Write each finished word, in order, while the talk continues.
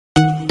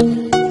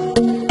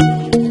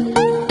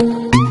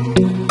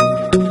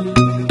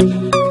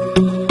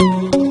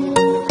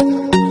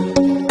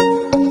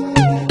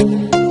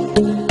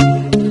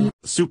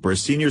super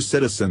senior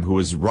citizen who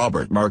is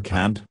Robert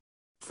Marchand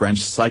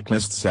French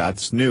cyclist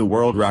sets new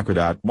world record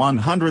at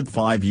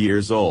 105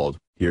 years old.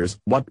 Here's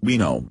what we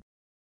know.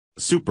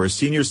 Super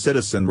senior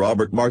citizen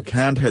Robert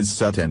Marchand has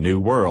set a new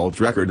world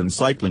record in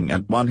cycling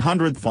at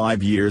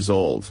 105 years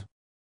old.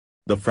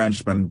 The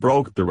Frenchman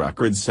broke the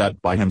record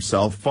set by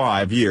himself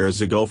 5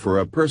 years ago for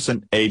a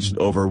person aged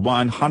over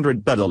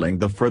 100 pedaling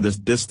the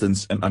furthest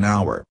distance in an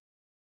hour.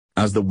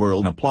 As the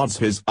world applauds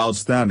his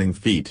outstanding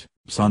feat,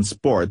 Sun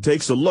Sport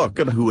takes a look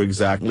at who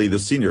exactly the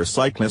senior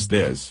cyclist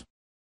is.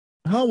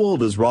 How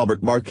old is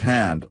Robert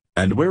Marchand,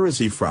 and where is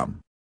he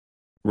from?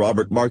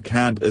 Robert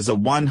Marchand is a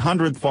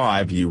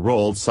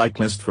 105-year-old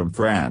cyclist from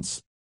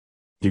France.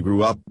 He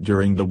grew up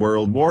during the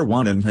World War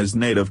I in his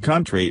native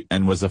country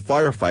and was a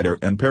firefighter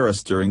in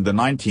Paris during the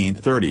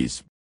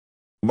 1930s.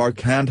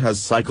 Marchand has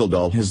cycled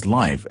all his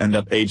life and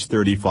at age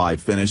 35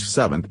 finished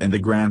 7th in the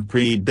Grand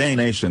Prix des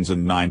Nations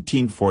in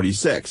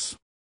 1946.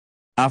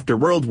 After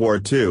World War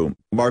II,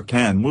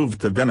 Marchand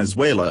moved to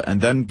Venezuela and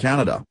then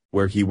Canada,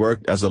 where he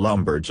worked as a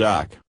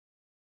lumberjack.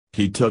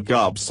 He took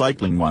up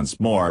cycling once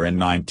more in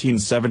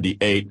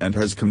 1978 and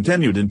has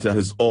continued into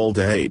his old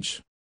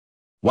age.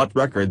 What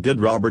record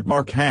did Robert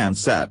Marchand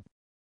set?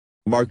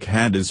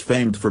 Marchand is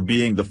famed for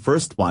being the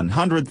first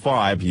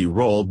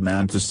 105-year-old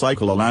man to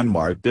cycle a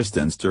landmark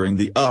distance during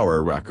the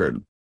hour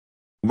record.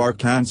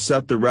 Marchand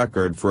set the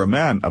record for a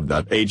man of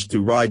that age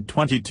to ride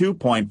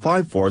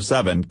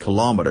 22.547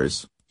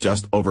 kilometers,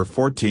 just over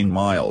 14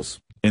 miles,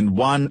 in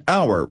 1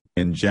 hour,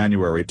 in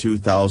January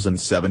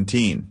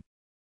 2017.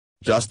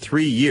 Just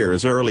 3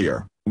 years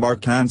earlier,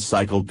 Marchand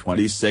cycled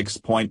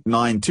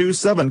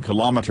 26.927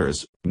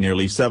 kilometers,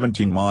 nearly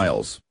 17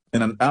 miles,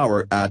 in an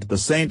hour at the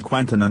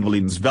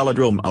Saint-Quentin-en-Yvelines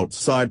Velodrome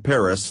outside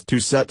Paris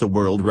to set the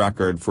world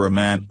record for a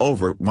man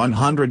over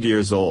 100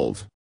 years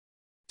old.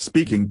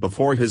 Speaking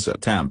before his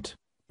attempt,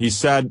 he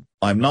said,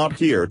 "I'm not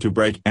here to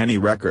break any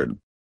record.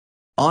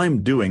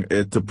 I'm doing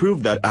it to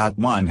prove that at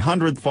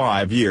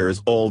 105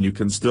 years old you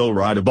can still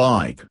ride a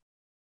bike."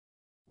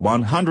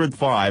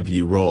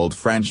 105-year-old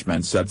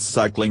Frenchman sets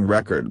cycling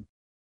record.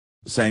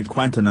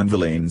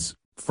 Saint-Quentin-en-Yvelines,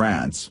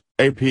 France,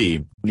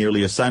 AP.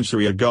 Nearly a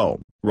century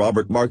ago,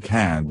 Robert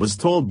Marchand was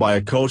told by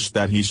a coach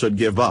that he should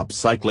give up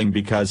cycling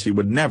because he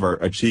would never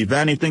achieve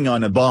anything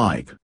on a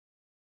bike.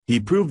 He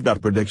proved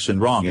that prediction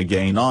wrong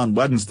again on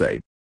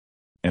Wednesday.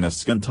 In a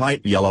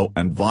skin-tight yellow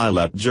and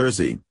violet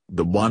jersey,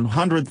 the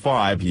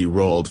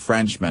 105-year-old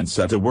Frenchman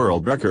set a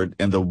world record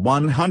in the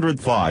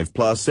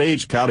 105-plus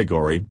age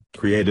category,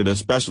 created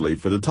especially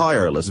for the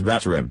tireless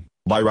veteran,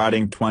 by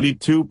riding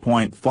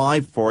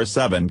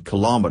 22.547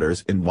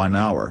 kilometers in 1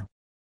 hour.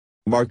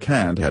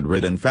 Marchand had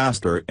ridden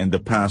faster in the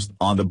past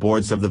on the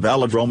boards of the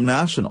Velodrome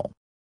National.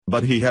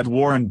 But he had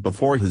warned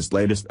before his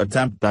latest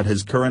attempt that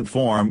his current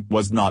form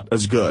was not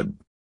as good.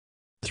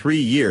 3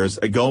 years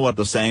ago at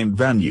the same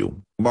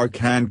venue,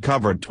 Marchand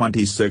covered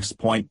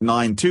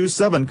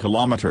 26.927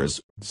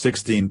 kilometers,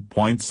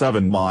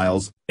 16.7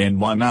 miles, in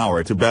 1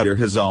 hour to better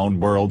his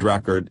own world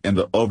record in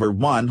the over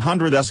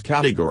 100s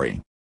category.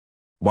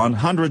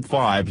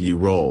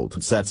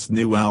 105-year-old sets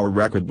new hour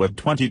record with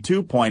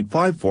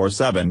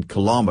 22.547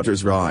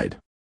 kilometers ride.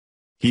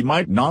 He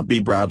might not be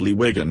Bradley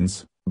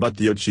Wiggins, but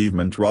the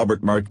achievement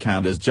Robert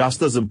Marchand is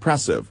just as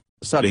impressive,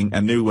 setting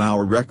a new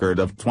hour record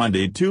of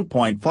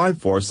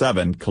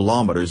 22.547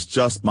 kilometers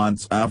just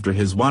months after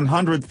his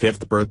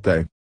 105th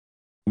birthday.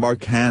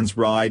 Marchand's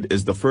ride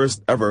is the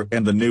first ever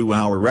in the new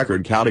hour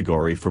record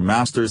category for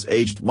masters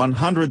aged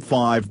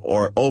 105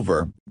 or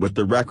over, with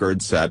the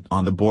record set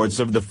on the boards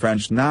of the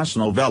French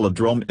National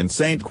Velodrome in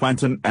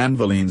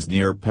Saint-Quentin-en-Yvelines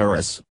near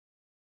Paris.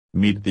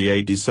 Meet the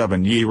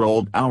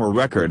 87-year-old hour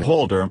record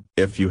holder.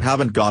 If you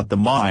haven't got the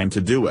mind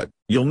to do it,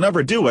 you'll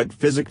never do it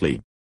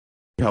physically.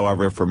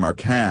 However, for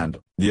Marchand,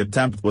 the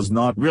attempt was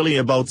not really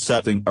about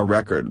setting a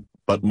record,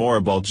 but more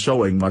about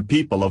showing what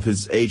people of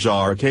his age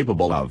are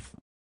capable of.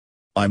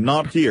 "I'm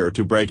not here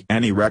to break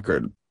any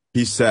record,"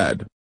 he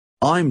said.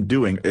 "I'm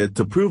doing it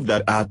to prove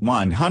that at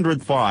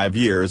 105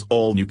 years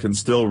old you can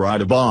still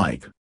ride a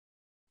bike."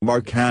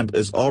 Marchand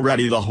is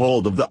already the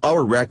hold of the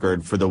hour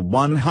record for the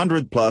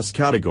 100-plus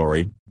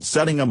category,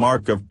 setting a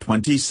mark of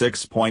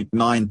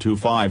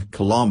 26.925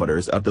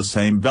 kilometers at the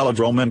same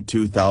velodrome in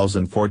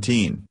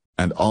 2014.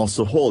 And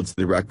also holds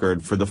the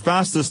record for the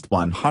fastest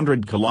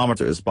 100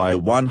 kilometers by a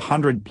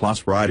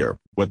 100-plus rider,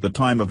 with the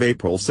time of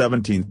April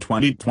 17,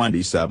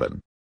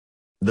 2027.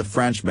 The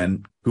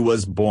Frenchman, who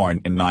was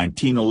born in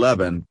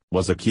 1911,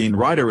 was a keen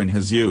rider in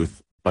his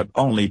youth, but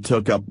only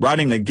took up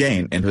riding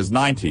again in his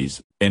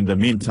 90s, in the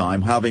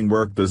meantime having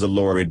worked as a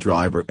lorry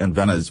driver in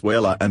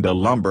Venezuela and a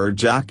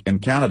lumberjack in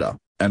Canada,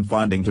 and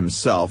finding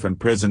himself in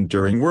prison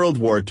during World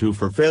War II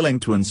for failing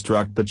to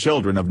instruct the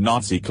children of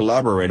Nazi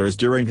collaborators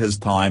during his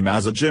time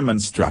as a gym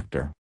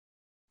instructor.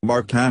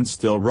 Marchand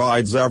still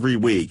rides every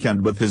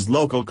weekend with his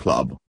local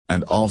club,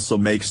 and also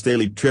makes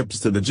daily trips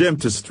to the gym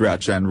to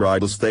stretch and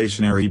ride a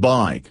stationary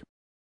bike.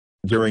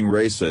 During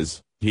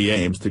races, he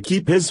aims to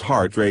keep his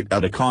heart rate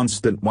at a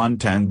constant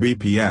 110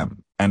 BPM,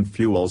 and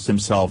fuels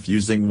himself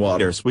using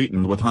water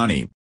sweetened with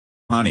honey.